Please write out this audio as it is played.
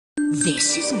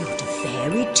This is not a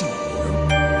fairy tale.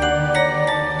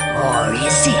 Or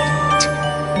is it?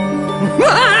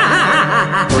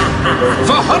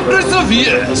 For hundreds of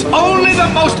years, only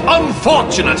the most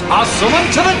unfortunate are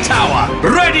summoned to the tower,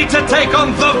 ready to take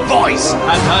on the Voice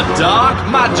and her dark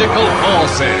magical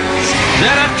forces.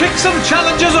 There are tricks and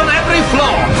challenges on every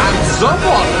floor, and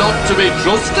someone not to be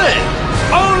trusted.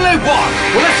 Only one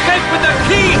will escape with the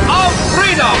key of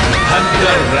freedom, and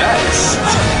the rest...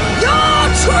 You're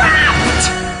trapped!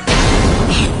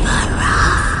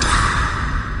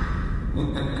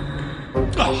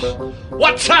 Oh,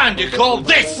 what time do you call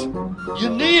this? You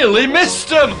nearly missed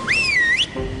him!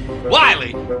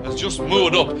 Wiley has just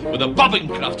moored up with a bobbing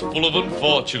craft full of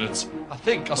unfortunates. I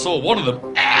think I saw one of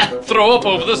them throw up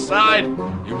over the side.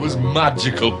 It was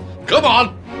magical. Come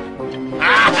on!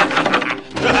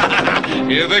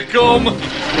 Here they come!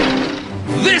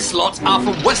 This lot are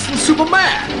from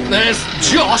Weston-super-Mare. There's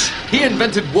Josh. He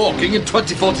invented walking in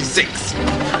 2046.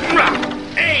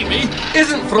 Amy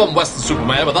isn't from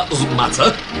Weston-super-Mare, but that doesn't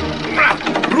matter.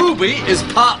 Ruby is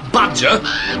part badger.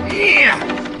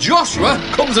 Joshua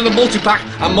comes in a multi-pack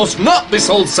and must not be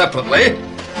sold separately.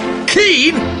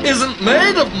 Keen isn't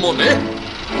made of money.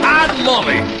 And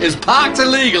Molly is parked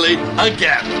illegally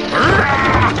again.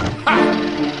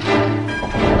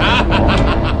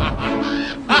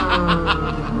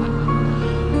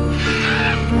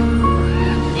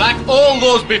 Like all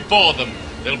those before them,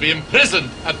 they'll be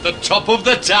imprisoned at the top of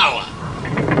the tower.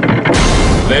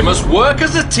 They must work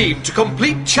as a team to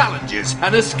complete challenges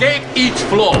and escape each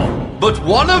floor. But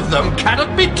one of them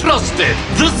cannot be trusted,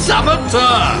 the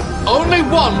Saboteur. Only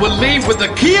one will leave with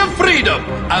the key of freedom,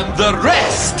 and the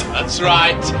rest... That's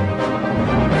right.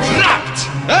 Trapped!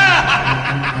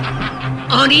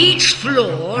 On each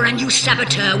floor, a new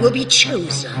saboteur will be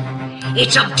chosen.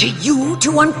 It's up to you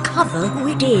to uncover who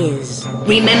it is.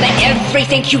 Remember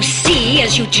everything you see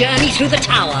as you journey through the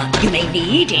tower. You may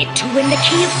need it to win the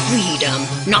key of freedom.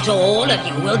 Not all of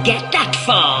you will get that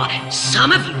far.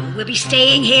 Some of you will be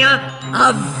staying here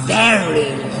a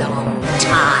very long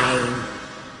time.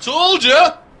 Told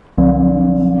you!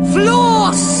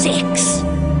 Floor 6.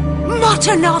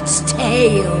 Motternot's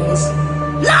Tales.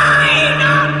 Line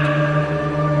up!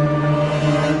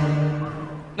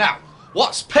 Now,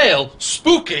 what's pale,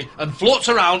 spooky, and floats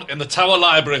around in the tower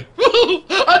library?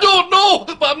 I don't know,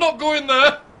 but I'm not going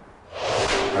there.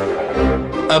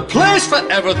 A place for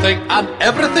everything and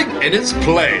everything in its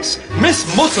place. Miss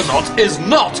Mutternot is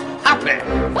not happy.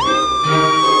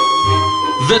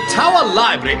 The tower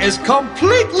library is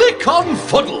completely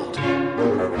confuddled.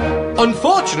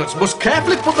 Unfortunates must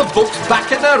carefully put the books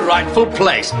back in their rightful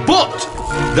place. But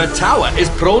the tower is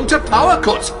prone to power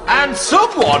cuts, and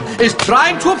someone is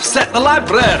trying to upset the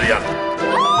librarian.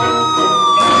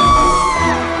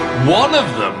 One of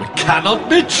them cannot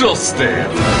be trusted.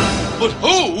 But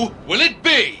who will it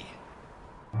be?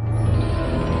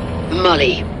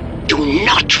 Molly, do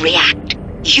not react.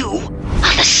 You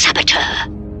are the Saboteur.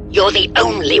 You're the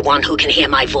only one who can hear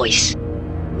my voice.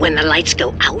 When the lights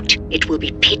go out, it will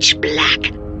be pitch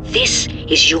black. This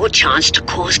is your chance to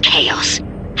cause chaos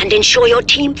and ensure your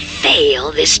team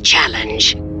fail this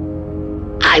challenge.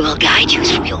 I will guide you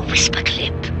through your whisper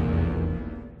clip.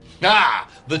 Ah,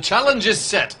 the challenge is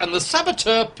set and the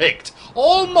Saboteur picked.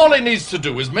 All Molly needs to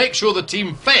do is make sure the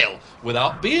team fail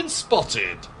without being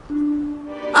spotted.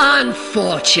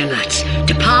 Unfortunate.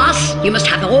 To pass, you must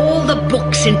have all the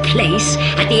books in place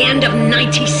at the end of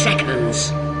 90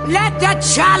 seconds. Let the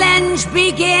challenge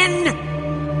begin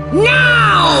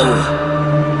now!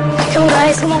 Come on,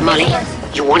 guys, come on. Molly,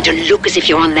 you want to look as if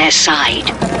you're on their side.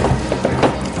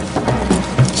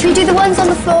 Should we do the ones on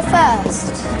the floor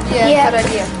first? Yeah, good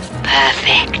idea.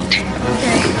 Perfect.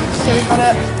 Okay, so we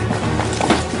gotta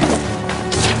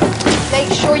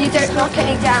make sure you don't knock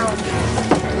any down.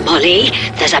 Molly,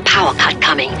 there's a power cut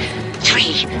coming.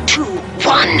 3, 2,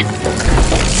 1.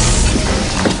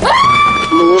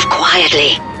 Move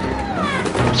quietly.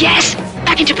 Yes,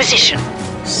 back into position.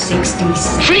 60.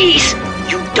 Freeze!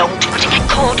 You don't want to get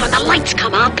caught when the lights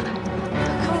come up. Come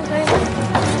on,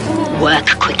 guys.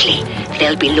 Work quickly.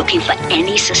 They'll be looking for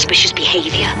any suspicious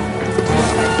behavior.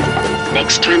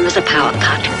 Next time there's a power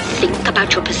cut, think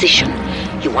about your position.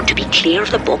 You want to be clear of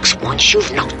the books once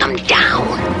you've knocked them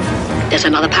down. There's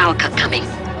another power cut coming.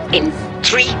 In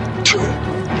 3, 2,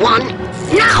 1,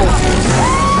 now!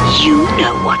 You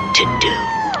know what to do.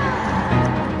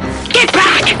 Get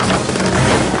back!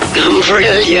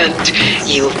 Brilliant!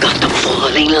 You've got them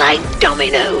falling like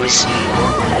dominoes.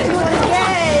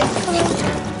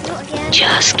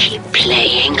 Just keep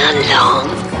playing along.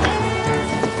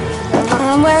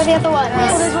 Where are the other ones?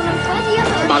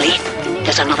 Molly,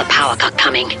 There's another power cut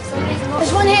coming.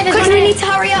 There's one here. Quick, we need to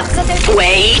hurry up.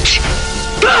 Wait!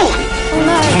 Go! Oh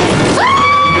no.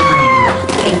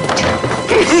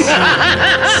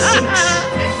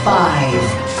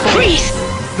 5, Breathe!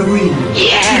 3,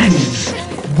 Yes!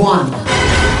 1.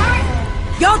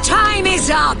 Your time is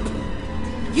up!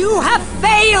 You have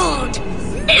failed!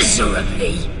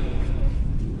 Miserably!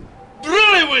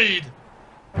 Brillyweed!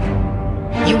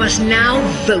 You must now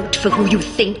vote for who you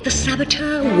think the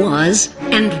saboteur was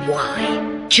and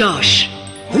why. Josh,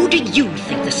 who did you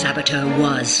think the saboteur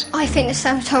was? I think the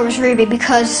saboteur was Ruby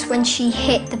because when she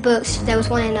hit the books, there was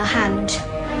one in her hand.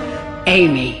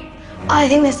 Amy. I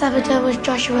think the saboteur was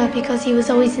Joshua because he was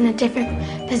always in a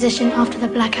different position after the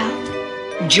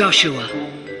blackout. Joshua.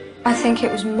 I think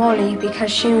it was Molly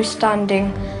because she was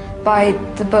standing by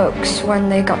the books when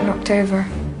they got knocked over.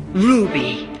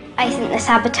 Ruby. I think the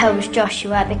saboteur was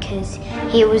Joshua because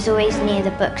he was always near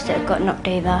the books that got knocked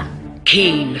over.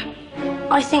 Keen.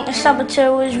 I think the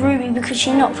saboteur was Ruby because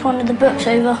she knocked one of the books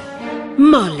over.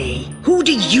 Molly, who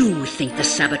do you think the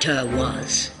saboteur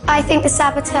was? I think the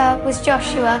saboteur was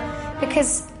Joshua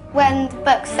because when the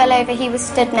books fell over, he was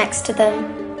stood next to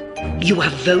them. You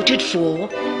have voted for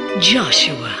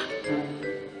Joshua.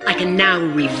 I can now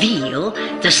reveal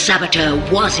the saboteur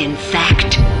was in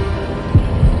fact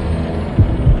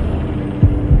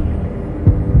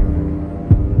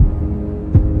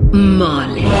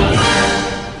Molly.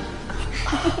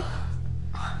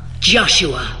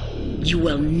 Joshua, you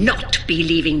will not be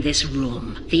leaving this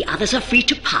room. The others are free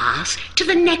to pass to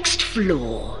the next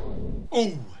floor.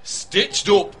 Oh, stitched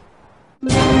up.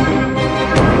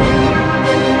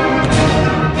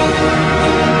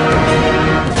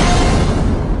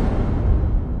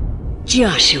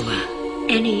 Joshua,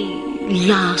 any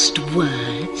last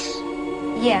words?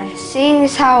 Yeah, seeing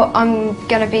as how I'm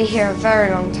gonna be here a very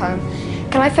long time,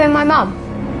 can I phone my mum?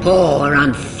 Poor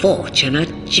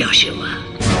unfortunate Joshua.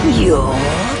 You're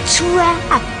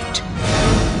trapped.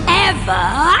 Ever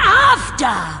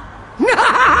after.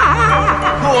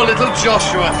 Poor little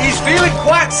Joshua. He's feeling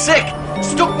quite sick.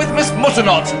 Stuck with Miss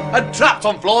Mutternot and trapped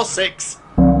on floor 6.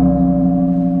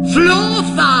 Floor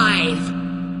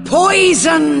 5.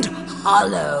 Poisoned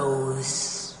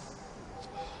hollows.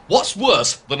 What's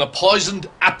worse than a poisoned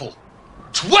apple?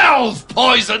 12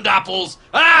 poisoned apples!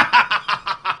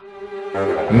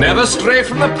 Never stray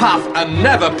from the path and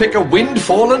never pick a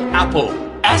wind-fallen apple.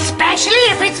 Especially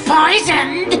if it's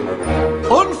poisoned.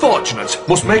 Unfortunates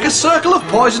must make a circle of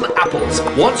poisoned apples.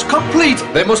 Once complete,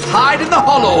 they must hide in the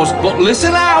hollows. But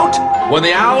listen out! When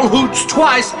the owl hoots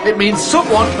twice, it means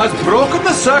someone has broken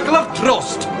the circle of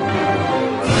trust.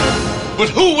 But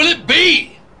who will it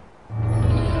be?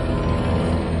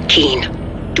 Keen,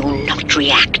 do not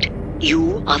react.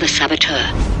 You are the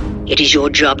saboteur. It is your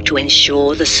job to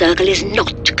ensure the circle is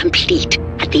not complete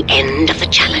at the end of the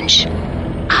challenge.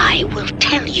 I will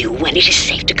tell you when it is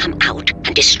safe to come out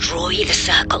and destroy the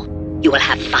circle. You will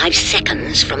have 5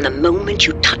 seconds from the moment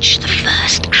you touch the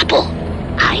first apple.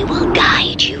 I will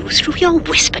guide you through your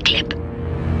whisper clip.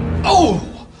 Oh!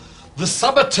 The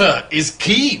saboteur is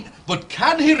Keen, but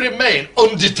can he remain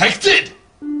undetected?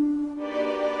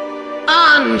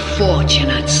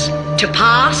 Unfortunates. To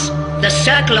pass, the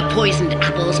circle of poisoned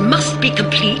apples must be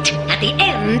complete at the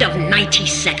end of 90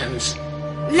 seconds.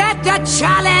 Let the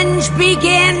challenge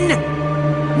begin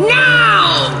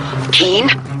now! Keen,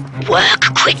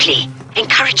 work quickly.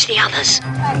 Encourage the others.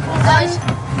 Guys,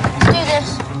 let's do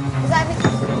this.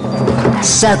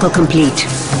 Circle complete.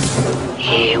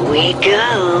 Here we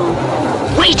go.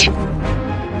 Wait!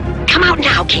 Come out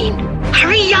now, Keen.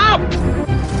 Hurry up!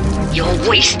 You're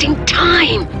wasting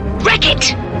time. Wreck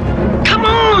it! Come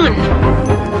on!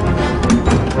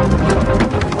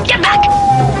 Get back!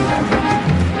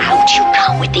 Out you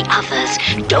come with the others.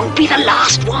 Don't be the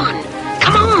last one.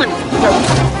 Come on!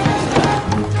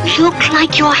 Look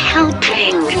like you're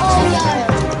helping.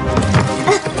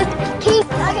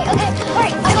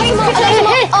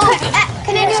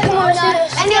 Can anyone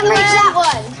reach that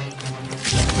one?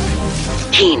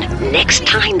 Keen, next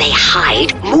time they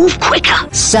hide, move quicker.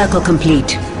 Circle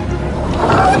complete.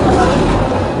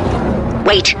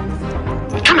 Wait.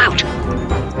 Come out.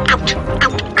 Out,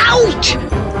 out, out!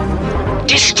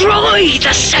 Destroy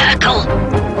the circle!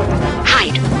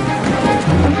 Hide.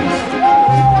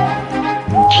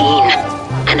 Keen,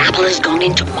 an apple has gone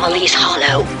into Molly's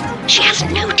hollow. She has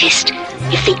noticed.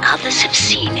 If the others have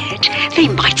seen it, they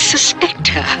might suspect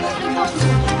her.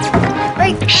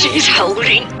 Right. She's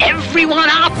holding everyone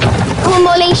up. Come on,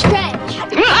 Molly, stretch.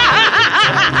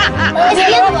 Where's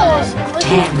the other one?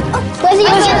 10. Where's the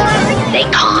other one? They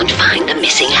can't find the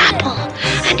missing apple,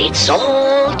 and it's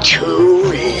all too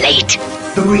late.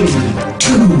 3,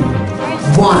 2,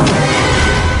 1.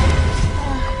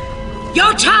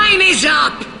 Your time is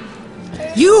up!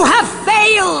 You have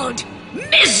failed!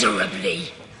 Miserably!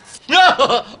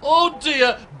 Oh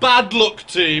dear, bad luck,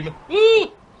 team.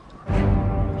 Ooh.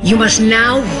 You must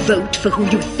now vote for who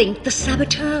you think the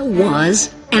saboteur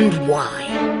was and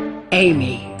why.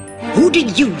 Amy, who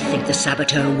did you think the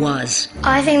saboteur was?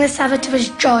 I think the saboteur was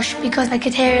Josh because I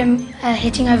could hear him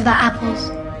hitting over the apples.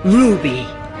 Ruby.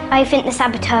 I think the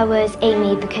saboteur was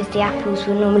Amy because the apples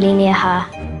were normally near her.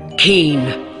 Keen.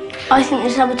 I think the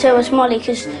saboteur was Molly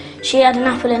because she had an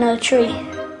apple in her tree.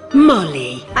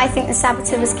 Molly. I think the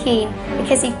saboteur was Keen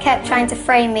because he kept trying to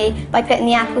frame me by putting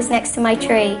the apples next to my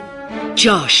tree.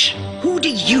 Josh, who do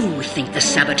you think the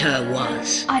saboteur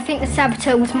was? I think the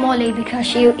saboteur was Molly because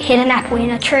she hid an apple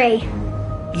in a tree.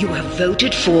 You have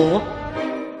voted for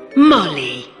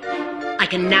Molly. I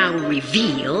can now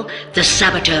reveal the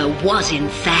saboteur was in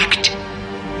fact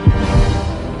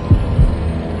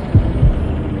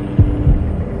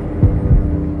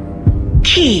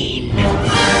Keen.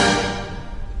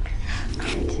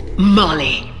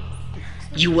 Molly,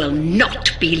 you will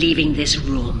not be leaving this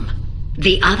room.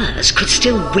 The others could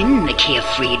still win the key of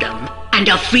freedom and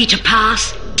are free to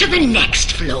pass to the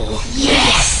next floor.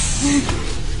 Yes!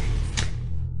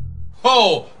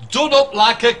 Oh, done up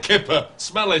like a kipper.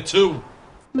 Smelly too.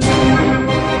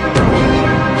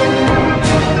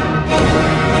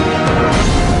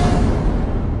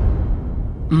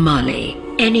 Molly,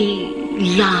 any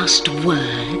last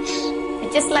words? I'd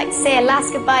just like to say a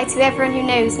last goodbye to everyone who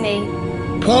knows me.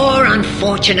 Poor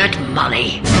unfortunate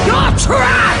Molly. You're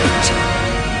trapped!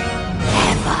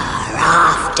 Ever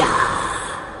after.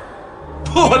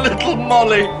 Poor little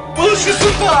Molly. Will she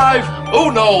survive?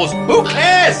 Who knows? Who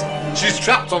cares? She's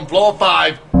trapped on floor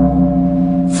 5.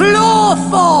 Floor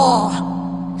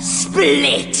 4.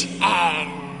 Split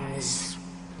ends.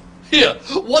 Here,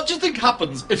 what do you think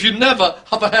happens if you never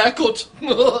have a haircut?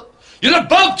 You're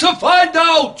about to find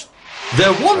out!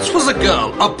 There once was a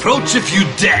girl, approach if you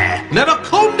dare. Never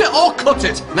combed it or cut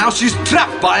it, now she's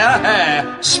trapped by her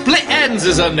hair. Split Ends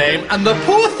is her name, and the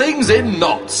poor thing's in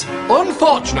knots.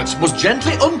 Unfortunate must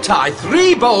gently untie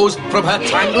 3 bows from her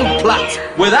tangled plait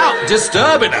without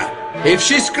disturbing her. If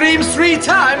she screams 3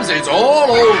 times, it's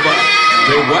all over.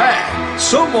 Beware,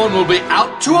 someone will be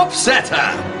out to upset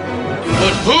her.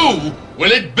 But who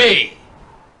will it be?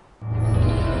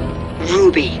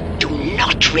 Ruby, do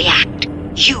not react.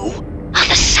 You are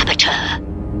the saboteur.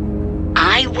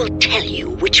 I will tell you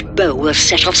which bow will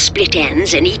set off split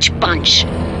ends in each bunch.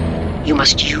 You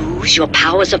must use your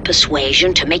powers of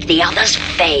persuasion to make the others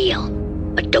fail.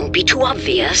 But don't be too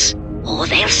obvious, or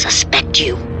they'll suspect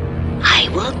you. I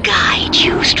will guide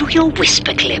you through your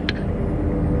whisper clip.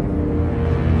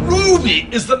 Ruby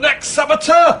is the next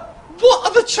saboteur! What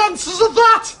are the chances of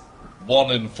that?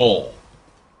 1 in 4.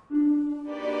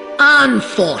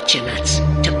 Unfortunate.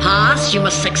 To pass, you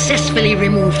must successfully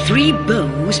remove 3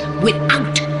 bows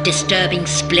without disturbing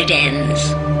split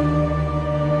ends.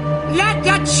 Let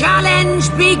the challenge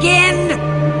begin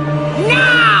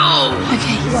now!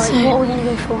 Okay, Right, so... what are we going to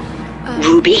go for?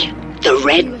 Ruby, the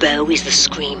red bow is the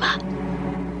screamer.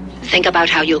 Think about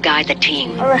how you'll guide the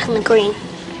team. I reckon the green.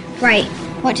 Right,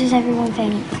 what does everyone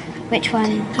think? Which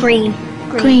one? Green.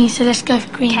 Green, so let's go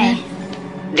for green Okay.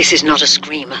 then. This is not a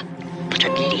screamer, but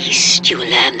at least you'll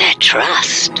earn their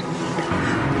trust.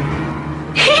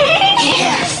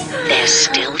 Yes! There's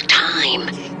still time.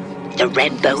 The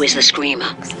red bow is the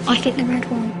screamer. I think the red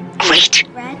one. Great.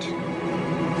 Red?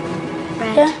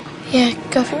 Red. Yeah? Yeah,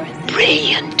 go for it.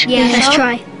 Brilliant. Yeah, Yeah. let's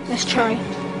try. Let's try.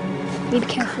 Be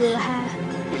careful with the hair.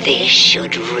 This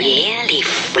should really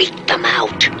freak them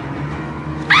out.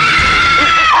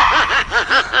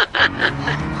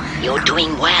 You're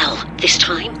doing well. This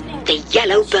time, the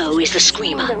yellow bow is the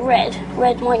screamer. The red.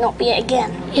 Red might not be it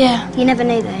again. Yeah. You never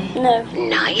know though. No.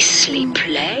 Nicely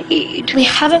played. We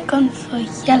haven't gone for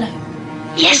yellow.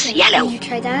 Yes, yellow. You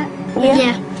try that?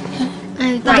 Yeah.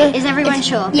 Right, is everyone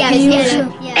sure? Yeah, Because you're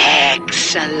yellow- sure. Yeah.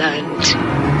 Excellent.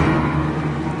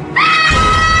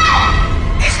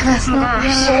 That's not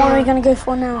yellow. So what are we going to go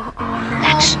for now?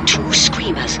 That's 2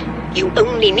 screamers. You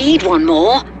only need 1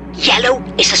 more. Yellow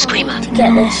is a screamer.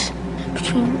 Get this.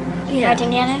 Red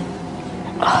and yellow?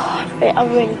 I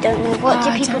really don't know. What do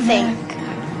I people don't think?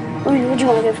 Ruby, what do you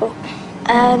want to go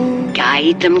for?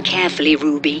 Guide them carefully,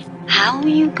 Ruby. How are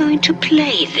you going to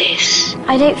play this?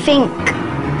 I don't think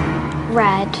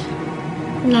red.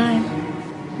 No.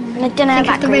 And I don't know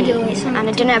about the green. red or something. And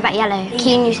I don't know about yellow.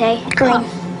 Keen, you say? Green.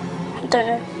 I don't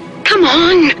know. Come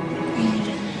on!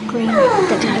 Green.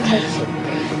 Okay, so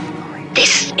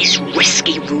This is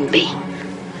risky, Ruby.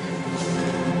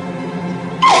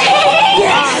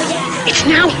 It's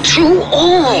now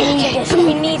 2-all. Yes,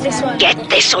 we need this one. Get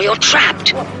this or you're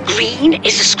trapped. Green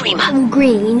is a screamer.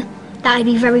 Green. That'd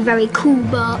be very, very cool,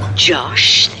 but...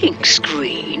 Josh thinks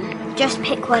green. Just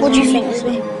pick one. What do you think,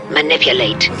 Esme?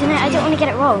 Manipulate. You know, I don't want to get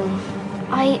it wrong.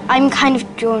 I'm kind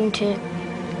of drawn to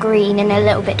green and a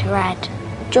little bit to red.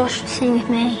 Josh, Same with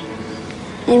me.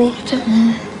 Amy.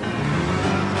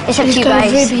 It's up to you Go with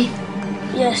guys. Ruby.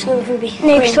 Yes, go with Ruby.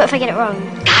 No, because what if I get it wrong?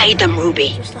 Guide them,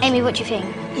 Ruby. Amy, what do you think?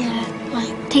 Yeah,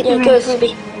 like, take Yeah, the go with risk.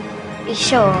 Ruby. You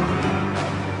sure?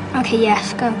 Okay,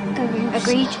 yes, go. Go, Ruby.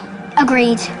 Agreed?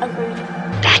 Agreed. Agreed.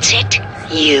 That's it.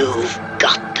 You've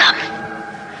got them.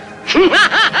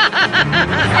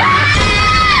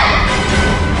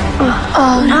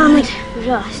 We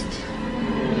lost.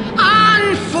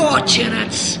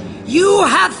 Unfortunates, you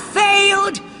have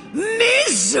failed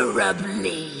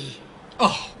miserably.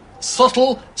 Oh,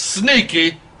 subtle,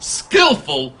 sneaky,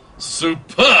 skillful,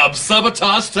 superb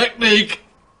sabotage technique.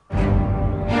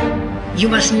 You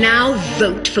must now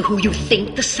vote for who you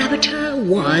think the saboteur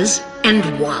was and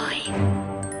why.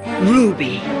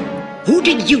 Ruby, who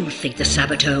did you think the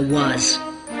saboteur was?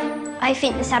 I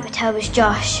think the saboteur was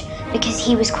Josh because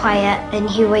he was quiet and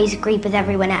he always agreed with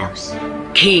everyone else.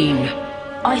 Keen.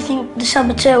 I think the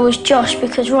saboteur was Josh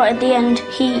because right at the end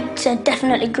he said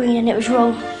definitely green and it was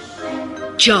wrong.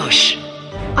 Josh.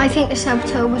 I think the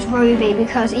saboteur was Ruby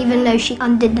because even though she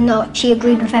undid the knot, she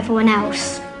agreed with everyone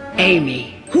else.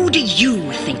 Amy, who did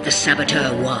you think the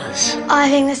saboteur was? I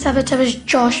think the saboteur was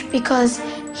Josh because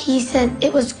he said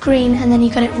it was green and then he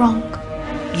got it wrong.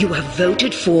 You have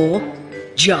voted for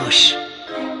Josh.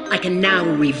 I can now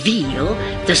reveal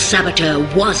the saboteur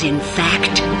was in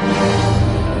fact...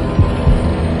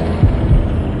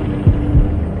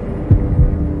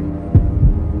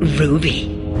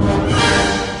 Ruby.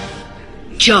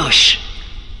 Josh,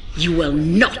 you will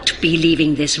not be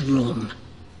leaving this room.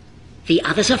 The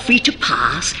others are free to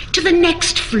pass to the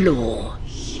next floor.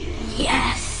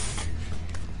 Yes.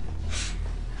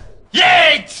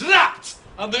 Yay, trapped!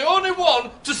 And the only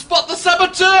one to spot the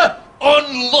saboteur?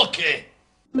 Unlucky!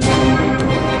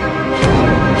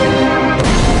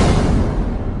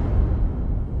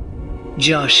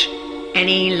 Josh,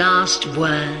 any last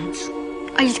words?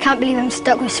 I just can't believe I'm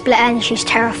stuck with Split End. She's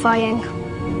terrifying.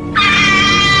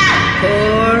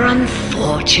 Poor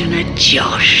unfortunate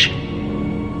Josh.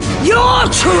 You're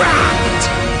trapped!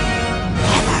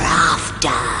 Ever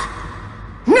after.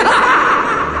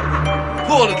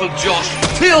 Poor little Josh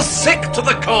feels sick to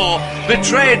the core,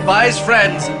 betrayed by his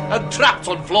friends and trapped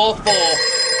on floor 4.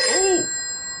 Ooh.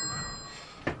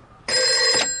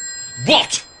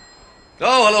 What?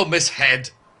 Oh, hello, Miss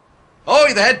Head. Oh,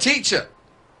 you're the head teacher.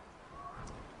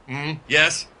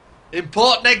 Yes.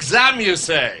 Important exam, you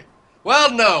say?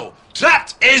 Well, no.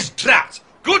 Trapped is trapped.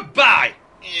 Goodbye.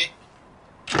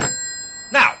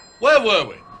 Now, where were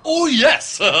we? Oh,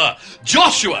 yes.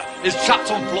 Joshua is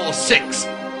trapped on floor 6.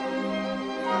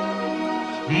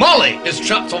 Molly is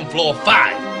trapped on floor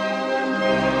 5.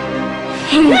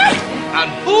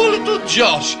 And poor little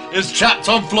Josh is trapped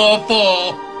on floor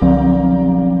 4.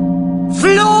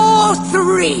 Floor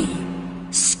 3.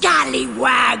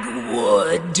 Scallywag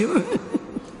Wood.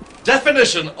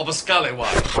 Definition of a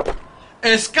scallywag.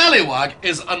 A scallywag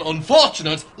is an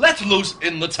unfortunate let loose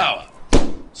in the tower.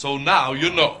 So now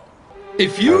you know.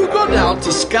 If you go down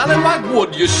to Scallywag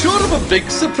Wood, you're sure of a big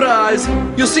surprise.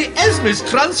 You'll see Esme's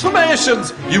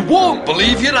transformations. You won't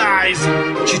believe your eyes.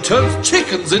 She turns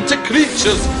chickens into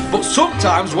creatures, but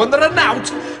sometimes when they're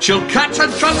out, she'll catch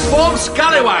and transform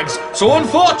scallywags. So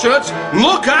unfortunates,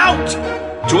 look out!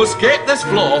 To escape this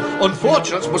floor,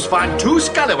 unfortunates must find 2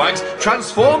 scallywags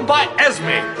transformed by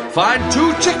Esme. Find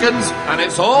 2 chickens and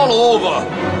it's all over.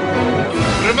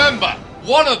 Remember,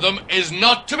 one of them is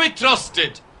not to be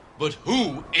trusted. But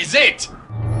who is it?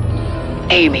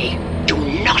 Amy, do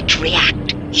not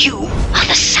react. You are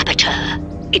the saboteur.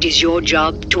 It is your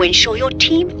job to ensure your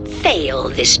team fail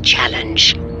this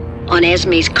challenge. On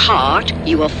Esme's cart,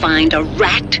 you will find a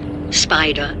rat,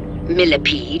 spider,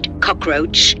 millipede,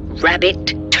 cockroach,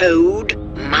 rabbit, toad,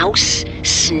 mouse,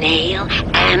 snail,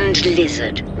 and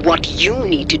lizard. What you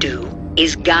need to do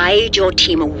is guide your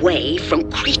team away from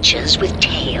creatures with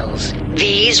tails.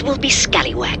 These will be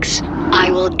scallywags. I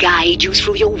will guide you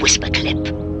through your whisper clip.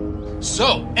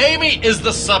 So, Amy is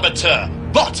the saboteur,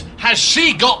 but has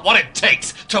she got what it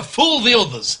takes to fool the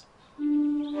others?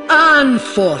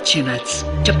 Unfortunates.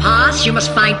 To pass, you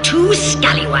must find 2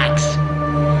 scallywags.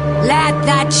 Let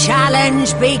the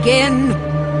challenge begin.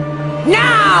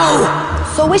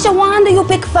 Now! So which one do you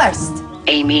pick first?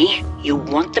 Amy, you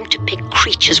want them to pick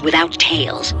creatures without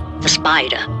tails. The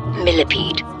spider,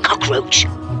 millipede, cockroach,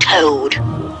 toad.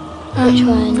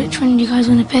 Which one do you guys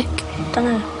want to pick? Don't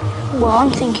know. Well,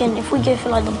 I'm thinking if we go for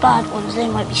like the bad ones, they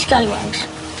might be scallywags.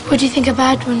 What do you think a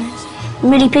bad one is?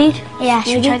 Millipede? Yeah,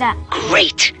 should we try that?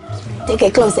 Great. Take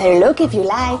a closer look if you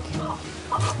like.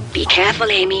 Be careful,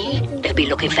 Amy. They'll be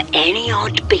looking for any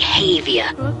odd behavior.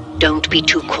 Don't be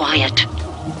too quiet.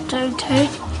 Toad?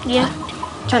 Yeah.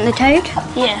 Do you want the toad?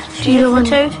 Yeah. Do you want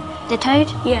toad? The toad?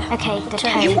 Yeah. Okay, the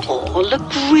You toad. all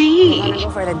agree. Go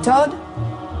for the toad.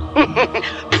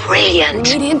 Brilliant.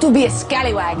 We need him to be a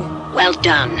scallywag. Well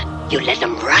done. You led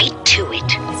them right to it.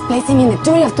 Let's place him in the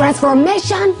tree of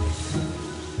transformation.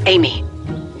 Amy,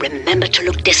 remember to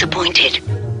look disappointed.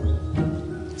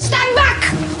 Stand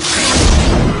back!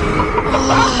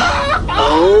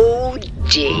 Oh,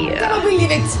 dear. I don't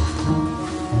believe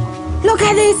it. Look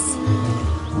at this.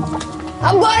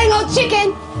 I'm boiling out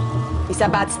chicken. It's a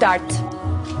bad start.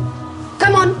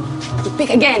 Come on. You pick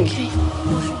again.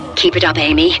 Keep it up,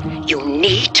 Amy. You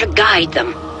need to guide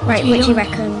them. Right, what do you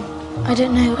reckon? I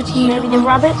don't know. What do you Maybe the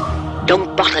rabbit?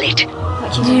 Don't bottle it.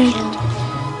 What do Do you you,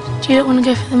 reckon? do you not want to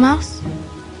go for the mouse?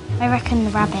 I reckon the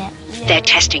rabbit. They're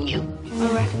testing you.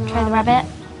 Try the rabbit.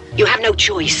 You have no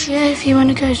choice. Yeah, if you want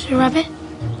to go to the rabbit.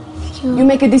 You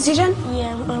make a decision?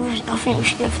 Yeah, I think we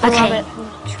should go for the Okay.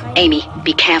 rabbit. Amy,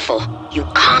 be careful. You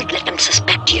can't let them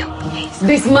suspect you.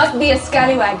 This must be a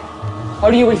scallywag,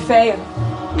 or you will fail.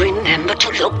 Remember to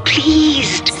look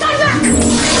pleased.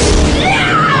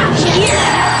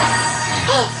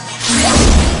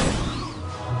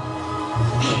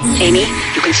 Amy,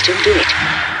 you can still do it.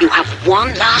 You have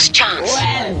one last chance.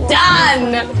 Well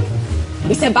done!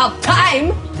 It's about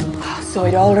time. So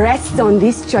it all rests on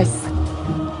this choice.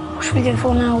 What should we go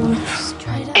for now?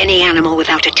 Any animal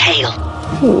without a tail.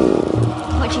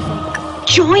 What do you think?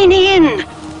 Join in.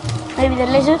 Maybe the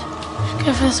lizard?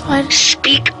 Go for the spider.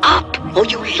 Speak up, or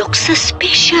you look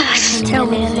suspicious. Tell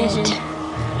me the lizard.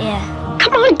 Yeah.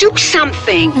 Come on, do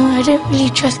something. No, I don't really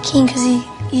trust Keen because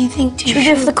you think too Should we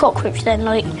go for sure. the cockroach then?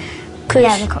 Like, cause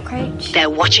Yeah, the cockroach. They're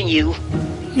watching you.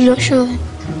 You're not sure then?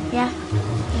 Yeah.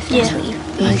 If Yeah. that's what you...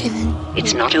 Okay then.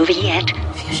 It's not over yet.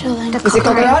 If you're sure then. Is it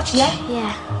cockroach? Yeah?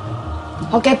 Yeah.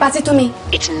 Okay, pass it to me.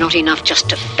 It's not enough just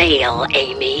to fail,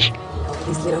 Amy.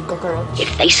 This little cockroach.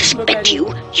 If they suspect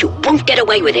you, you won't get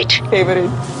away with it. Favorite.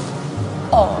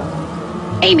 Oh.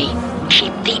 Amy,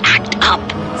 keep the act up.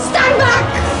 Stand back!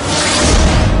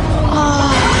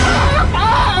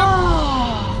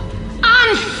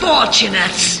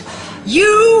 Unfortunates!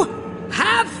 You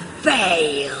have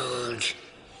failed.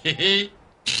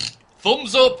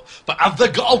 Thumbs up, but have they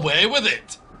got away with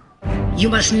it? You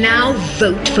must now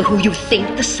vote for who you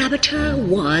think the saboteur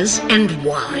was and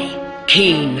why.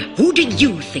 Keen, who did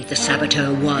you think the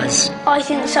saboteur was? I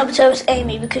think the saboteur was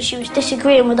Amy because she was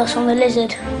disagreeing with us on the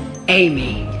lizard.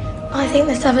 Amy. I think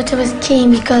the saboteur was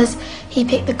Keen because he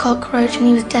picked the cockroach and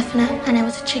he was definite and it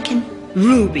was a chicken.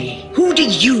 Ruby, who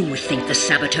did you think the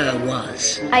saboteur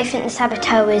was? I think the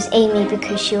saboteur was Amy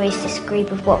because she always disagreed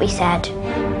with what we said.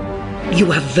 You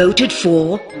have voted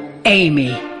for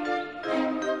Amy.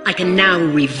 I can now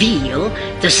reveal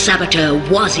the saboteur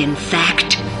was in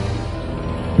fact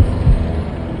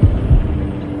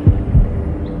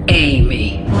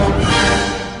Amy.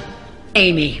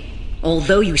 Amy,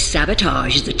 although you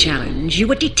sabotaged the challenge, you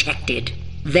were detected.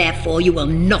 Therefore, you will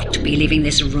not be leaving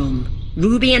this room.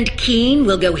 Ruby and Keen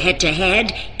will go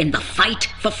head-to-head in the fight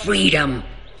for freedom.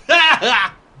 Ha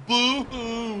ha!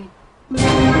 Boo-hoo!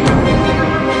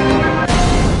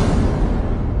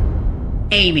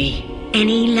 Amy,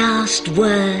 any last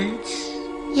words?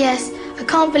 Yes, I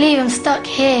can't believe I'm stuck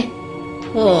here.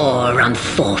 Poor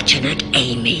unfortunate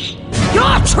Amy.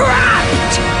 You're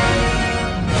trapped!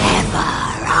 Ever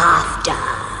after.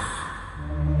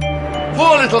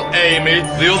 Poor little Amy,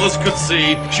 the others could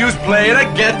see she was playing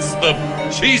against them.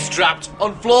 She's trapped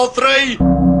on floor 3.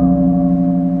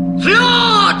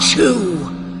 Floor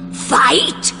 2.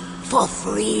 Fight for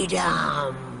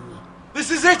freedom. This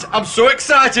is it. I'm so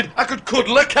excited I could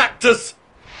cuddle a cactus.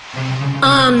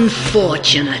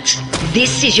 Unfortunate.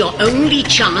 This is your only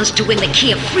chance to win the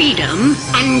key of freedom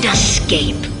and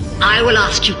escape. I will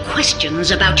ask you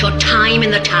questions about your time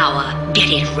in the tower. Get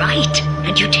it right,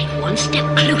 and you take one step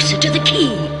closer to the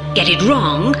key. Get it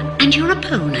wrong, and your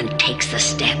opponent takes the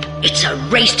step. It's a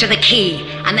race to the key,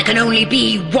 and there can only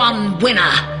be one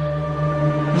winner.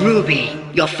 Ruby,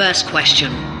 your first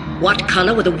question. What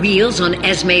color were the wheels on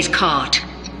Esme's cart?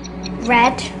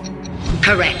 Red.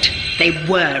 Correct. They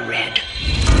were red.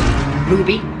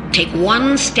 Ruby, take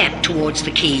one step towards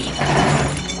the key.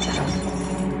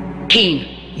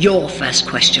 Keen, your first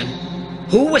question.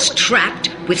 Who was trapped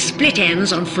with split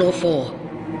ends on floor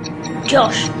 4?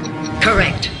 Josh.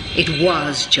 Correct. It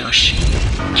was, Josh.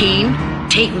 Keen,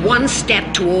 take one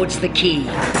step towards the key.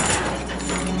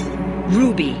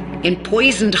 Ruby, in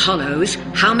Poisoned Hollows,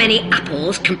 how many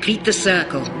apples complete the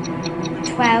circle?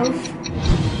 12.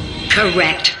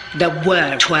 Correct. There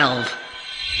were 12.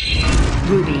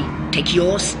 Ruby, take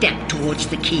your step towards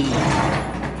the key.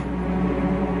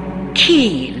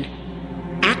 Keen,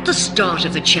 at the start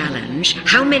of the challenge,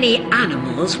 how many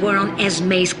animals were on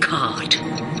Esme's cart?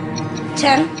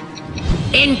 10.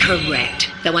 Incorrect.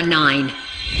 There were 9.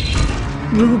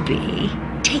 Ruby,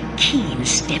 take Keen's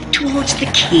step towards the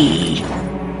key.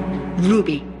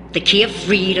 Ruby, the key of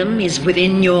freedom is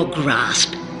within your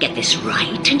grasp. Get this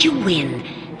right and you win.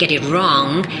 Get it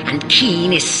wrong and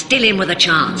Keen is still in with a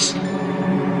chance.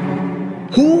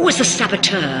 Who was the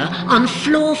saboteur on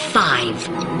floor 5?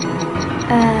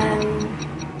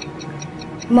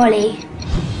 Molly.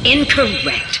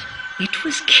 Incorrect. It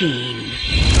was Keen.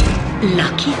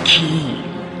 Lucky Keen.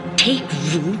 Take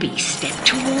Ruby's step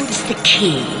towards the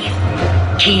key.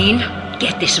 Keen,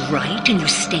 get this right and you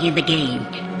stay in the game.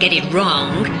 Get it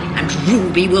wrong and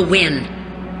Ruby will win.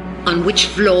 On which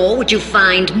floor would you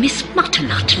find Miss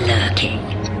Butternut lurking?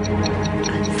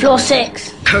 Floor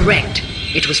 6. Correct.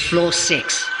 It was floor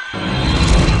 6.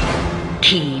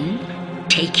 Keen,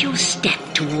 take your step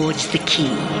towards the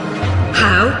key.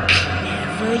 How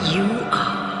clever you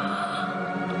are.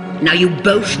 Now you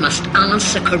both must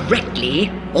answer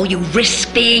correctly, or you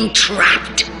risk being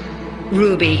trapped.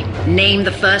 Ruby, name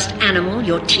the first animal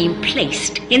your team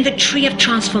placed in the Tree of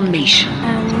Transformation.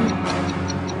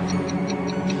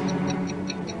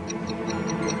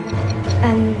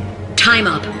 Time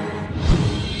up.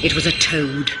 It was a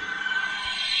toad.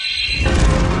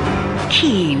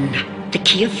 Keen, the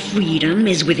key of freedom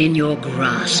is within your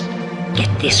grasp.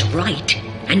 Get this right,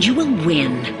 and you will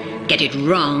win. Get it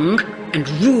wrong, and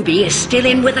Ruby is still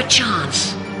in with a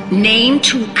chance. Name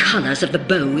 2 colors of the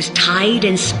bows tied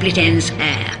in Split End's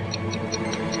hair.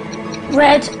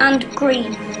 Red and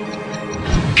green.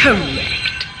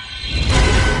 Correct.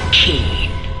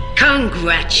 Keen,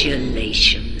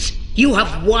 congratulations. You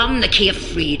have won the key of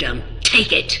freedom.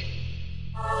 Take it.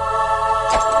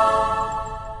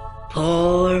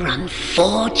 Poor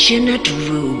unfortunate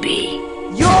Ruby.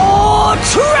 You're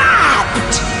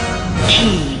trapped!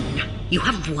 Keen, you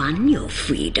have won your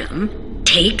freedom.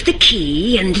 Take the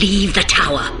key and leave the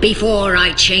tower before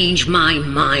I change my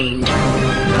mind.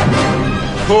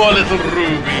 Poor little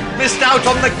Ruby missed out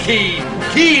on the key.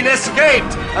 Keen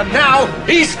escaped, and now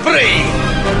he's free.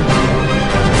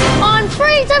 I'm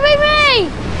free to be me!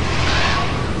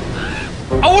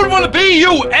 I wouldn't want to be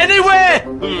you anyway.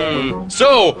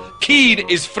 So, Keen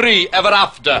is free ever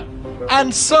after.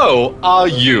 And so are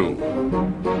you.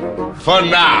 For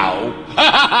now.